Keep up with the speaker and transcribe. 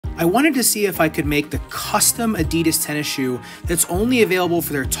I wanted to see if I could make the custom Adidas tennis shoe that's only available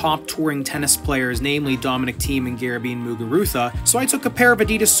for their top touring tennis players, namely Dominic Thiem and Garabine Muguruza. So I took a pair of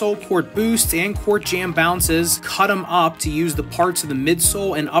Adidas Sole Court Boosts and Court Jam Bounces, cut them up to use the parts of the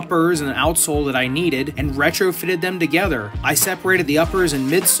midsole and uppers and the outsole that I needed, and retrofitted them together. I separated the uppers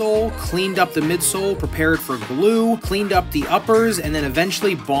and midsole, cleaned up the midsole, prepared for glue, cleaned up the uppers, and then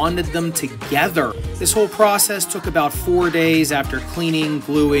eventually bonded them together. This whole process took about 4 days after cleaning,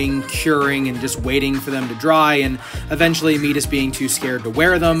 gluing, curing, and just waiting for them to dry, and eventually me just being too scared to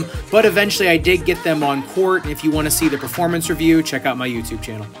wear them. But eventually I did get them on court, and if you want to see the performance review, check out my YouTube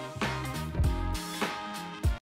channel.